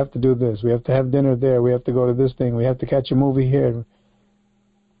out. We have to do this. We have to have dinner there. We have to go to this thing. We have to catch a movie here.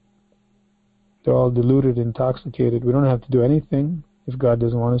 They're all deluded, intoxicated. We don't have to do anything if God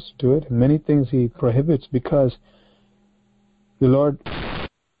doesn't want us to do it. And many things he prohibits because the Lord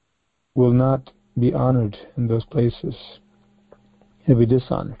will not be honored in those places. He'll be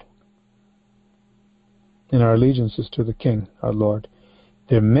dishonored. And our allegiance is to the King, our Lord.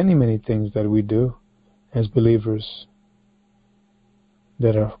 There are many, many things that we do as believers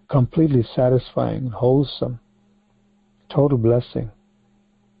that are completely satisfying, wholesome, total blessing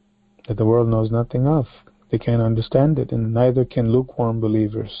that the world knows nothing of. They can't understand it, and neither can lukewarm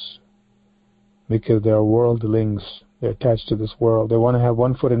believers, because they are worldlings. They're attached to this world. They want to have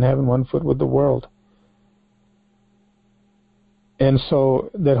one foot in heaven, one foot with the world. And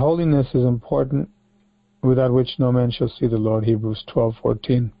so that holiness is important, without which no man shall see the Lord, Hebrews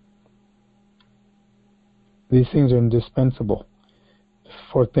 12:14. These things are indispensable. The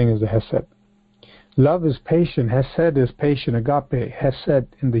fourth thing is the Hesed. Love is patient. Hesed is patient. Agape. Hesed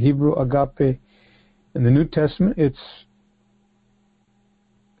in the Hebrew, agape. In the New Testament, it's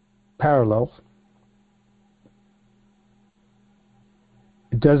parallel.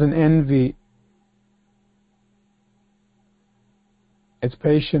 It doesn't envy. It's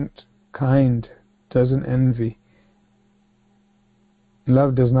patient, kind, doesn't envy.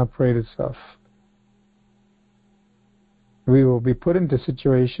 Love does not parade itself. We will be put into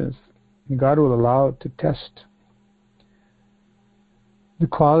situations, God will allow it to test the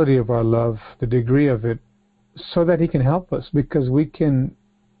quality of our love, the degree of it, so that he can help us, because we can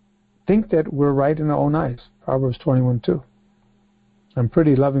think that we're right in our own eyes. Proverbs 21:2. I'm a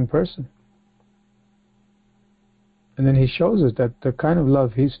pretty loving person. And then he shows us that the kind of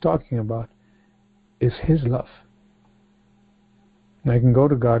love he's talking about is his love. And I can go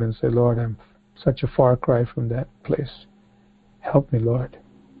to God and say, Lord, I'm such a far cry from that place. Help me, Lord.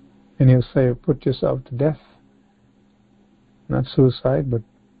 And he'll say, put yourself to death. Not suicide, but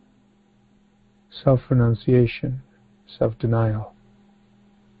self-renunciation, self-denial.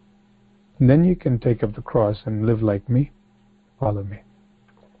 And then you can take up the cross and live like me. Follow me.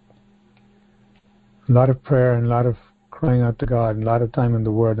 A lot of prayer and a lot of crying out to God, and a lot of time in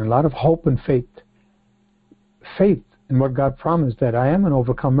the Word, and a lot of hope and faith. Faith in what God promised, that I am an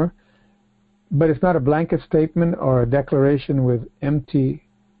overcomer, but it's not a blanket statement or a declaration with empty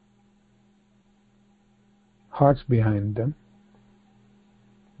hearts behind them,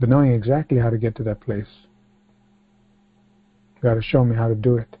 but knowing exactly how to get to that place. God has shown me how to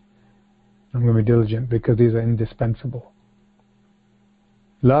do it. I'm going to be diligent, because these are indispensable.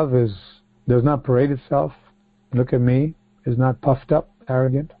 Love is does not parade itself, look at me, is not puffed up,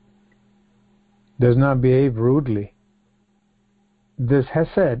 arrogant, does not behave rudely. This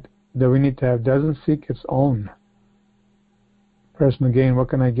Hesed that we need to have doesn't seek its own personal gain. What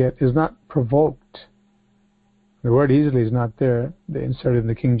can I get? Is not provoked. The word easily is not there. They inserted in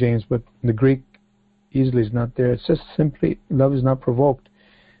the King James, but the Greek easily is not there. It's just simply love is not provoked.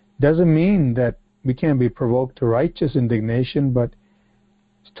 Doesn't mean that we can't be provoked to righteous indignation, but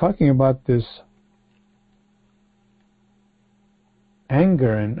it's talking about this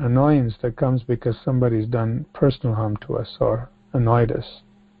anger and annoyance that comes because somebody's done personal harm to us or annoyed us.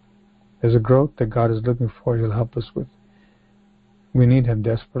 There's a growth that God is looking for. He'll help us with. We need Him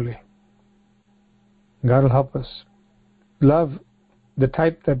desperately. God will help us. Love, the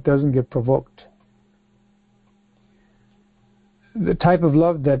type that doesn't get provoked. The type of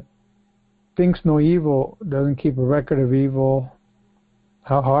love that thinks no evil, doesn't keep a record of evil.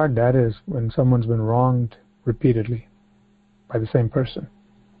 How hard that is when someone's been wronged repeatedly by the same person.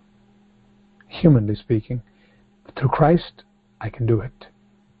 Humanly speaking. But through Christ, I can do it.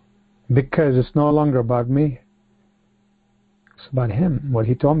 Because it's no longer about me. It's about Him, what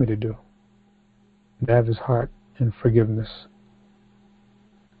He told me to do. To have His heart in forgiveness.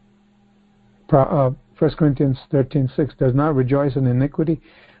 1 Corinthians 13:6 does not rejoice in iniquity,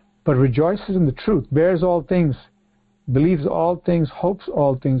 but rejoices in the truth, bears all things, believes all things, hopes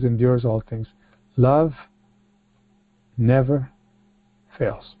all things, endures all things. Love never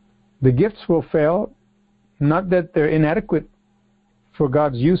fails. The gifts will fail, not that they're inadequate for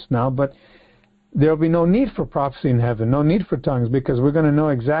God's use now, but there will be no need for prophecy in heaven, no need for tongues, because we're going to know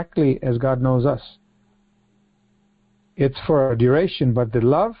exactly as God knows us. It's for a duration, but the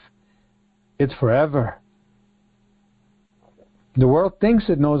love, it's forever. The world thinks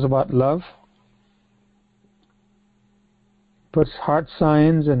it knows about love, puts heart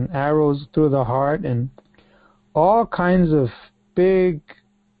signs and arrows through the heart and all kinds of big,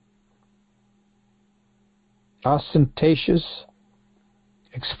 ostentatious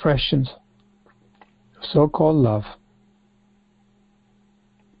expressions of so-called love.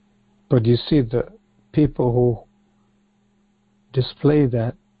 But you see the people who display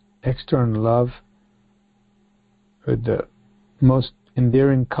that external love with the most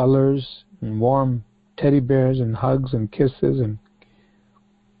endearing colors and warm teddy bears and hugs and kisses and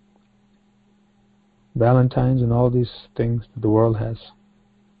Valentines and all these things that the world has.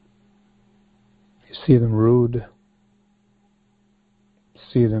 You see them rude,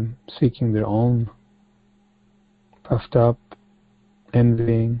 see them seeking their own, puffed up,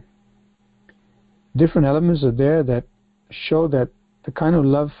 envying. Different elements are there that show that the kind of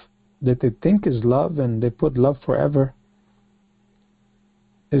love that they think is love and they put love forever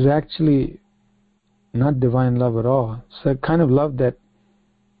is actually not divine love at all. It's a kind of love that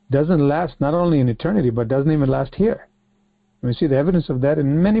doesn't last not only in eternity but doesn't even last here. We see the evidence of that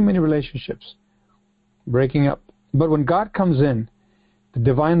in many, many relationships breaking up. But when God comes in, the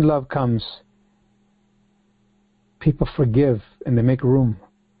divine love comes, people forgive and they make room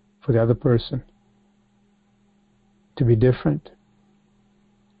for the other person to be different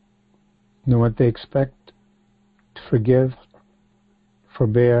than what they expect, to forgive,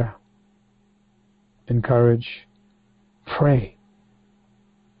 forbear, encourage, pray.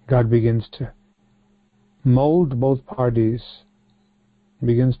 God begins to mold both parties,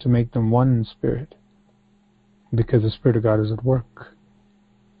 begins to make them one in spirit, because the Spirit of God is at work.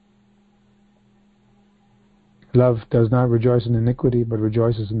 Love does not rejoice in iniquity, but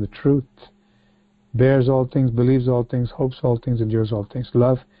rejoices in the truth, bears all things, believes all things, hopes all things, endures all things.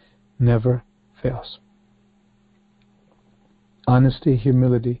 Love never fails. Honesty,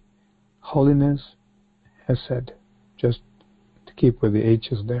 humility, holiness, Hesed, just to keep with the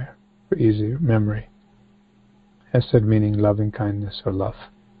H's there for easy memory. Hesed meaning loving kindness or love.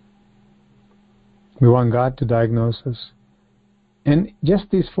 We want God to diagnose us in just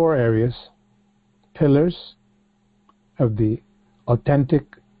these 4 areas, pillars of the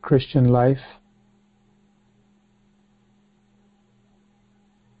authentic Christian life.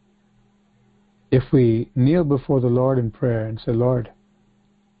 If we kneel before the Lord in prayer and say, Lord,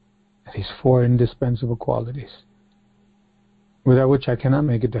 these 4 indispensable qualities, without which I cannot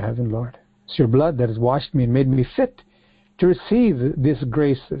make it to heaven, Lord. It's your blood that has washed me and made me fit to receive these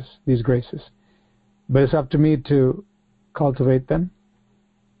graces. But it's up to me to cultivate them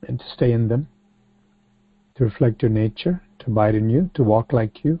and to stay in them, to reflect your nature, to abide in you, to walk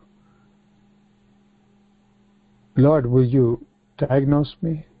like you. Lord, will you diagnose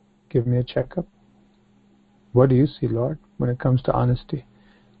me, give me a checkup? What do you see, Lord, when it comes to honesty?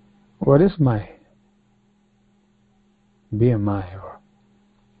 What is my BMI or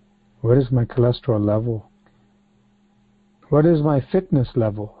What is my cholesterol level? What is my fitness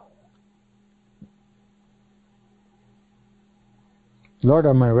level? Lord,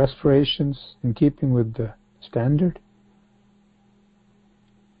 are my respirations in keeping with the standard?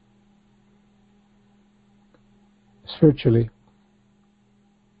 Spiritually,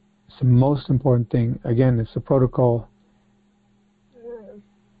 it's the most important thing. Again, it's the protocol,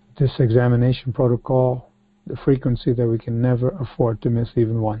 this examination protocol, the frequency that we can never afford to miss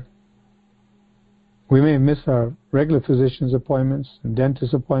even one. We may miss our regular physician's appointments and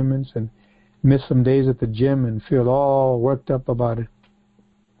dentist appointments and miss some days at the gym and feel all worked up about it.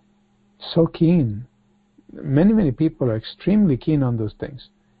 So keen. Many people are extremely keen on those things.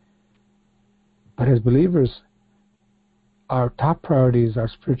 But as believers, our top priority is our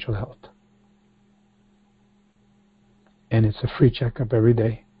spiritual health. And it's a free checkup every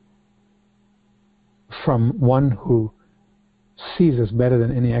day from one who sees us better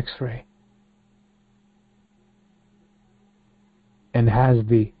than any x-ray and has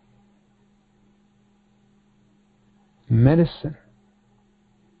the medicine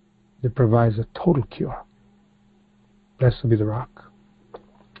that provides a total cure. Blessed be the rock.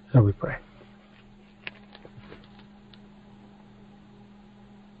 Now we pray.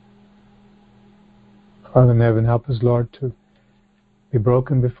 Father in heaven, help us, Lord, to be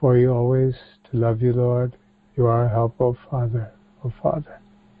broken before you always, to love you, Lord. You are our help, O Father, O Father.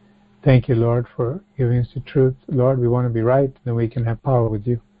 Thank you, Lord, for giving us the truth. Lord, we want to be right, then we can have power with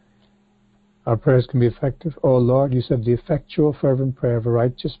you. Our prayers can be effective. Oh, Lord, you said the effectual, fervent prayer of a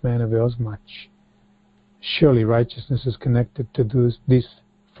righteous man avails much. Surely righteousness is connected to these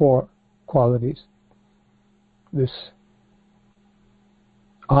four qualities. This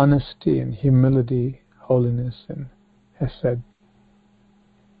honesty and humility, holiness and Hesed.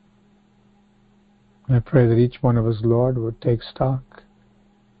 I pray that each one of us, Lord, would take stock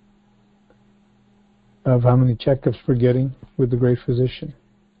of how many checkups we're getting with the great physician.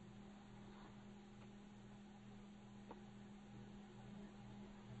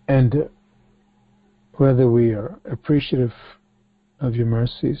 And whether we are appreciative of your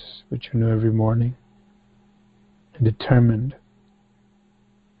mercies, which are new every morning, and determined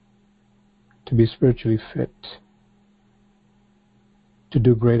to be spiritually fit, to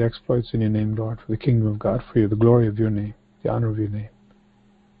do great exploits in your name, Lord, for the kingdom of God, for you, the glory of your name, the honor of your name.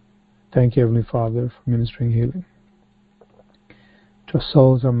 Thank you, Heavenly Father, for ministering healing to our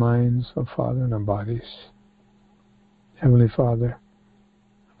souls, our minds, our Father, and our bodies. Heavenly Father,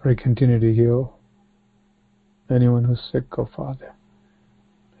 I pray continue to heal anyone who's sick, oh Father.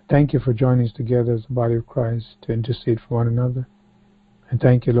 Thank you for joining us together as the body of Christ to intercede for one another. And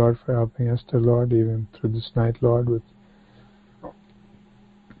thank you, Lord, for helping us, Lord, even through this night, Lord, with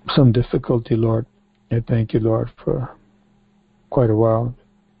some difficulty, Lord. I thank you, Lord, for quite a while.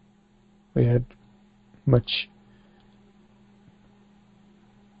 We had much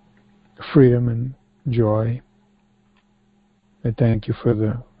freedom and joy. I thank you for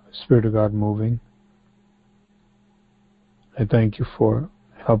the Spirit of God moving. I thank you for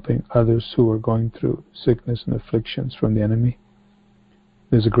helping others who are going through sickness and afflictions from the enemy.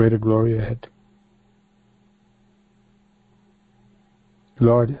 There's a greater glory ahead.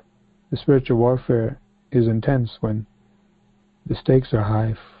 Lord, the spiritual warfare is intense when the stakes are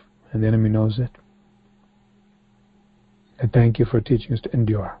high and the enemy knows it. I thank you for teaching us to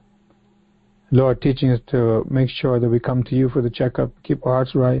endure. Lord, teaching us to make sure that we come to you for the checkup, keep our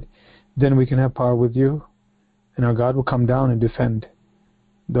hearts right, then we can have power with you, and our God will come down and defend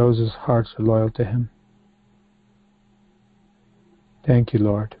those whose hearts are loyal to him. Thank you,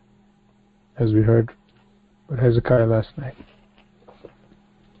 Lord, as we heard with Hezekiah last night.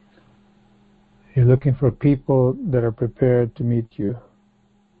 You're looking for people that are prepared to meet you.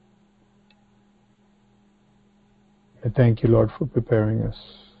 I thank you, Lord, for preparing us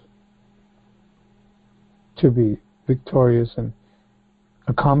to be victorious and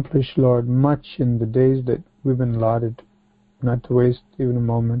accomplish, Lord, much in the days that we've been allotted, not to waste even a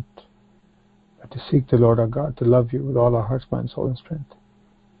moment, but to seek the Lord our God, to love you with all our hearts, mind, soul, and strength,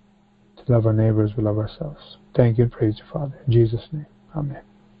 to love our neighbors, we love ourselves. Thank you and praise you, Father. In Jesus' name, amen.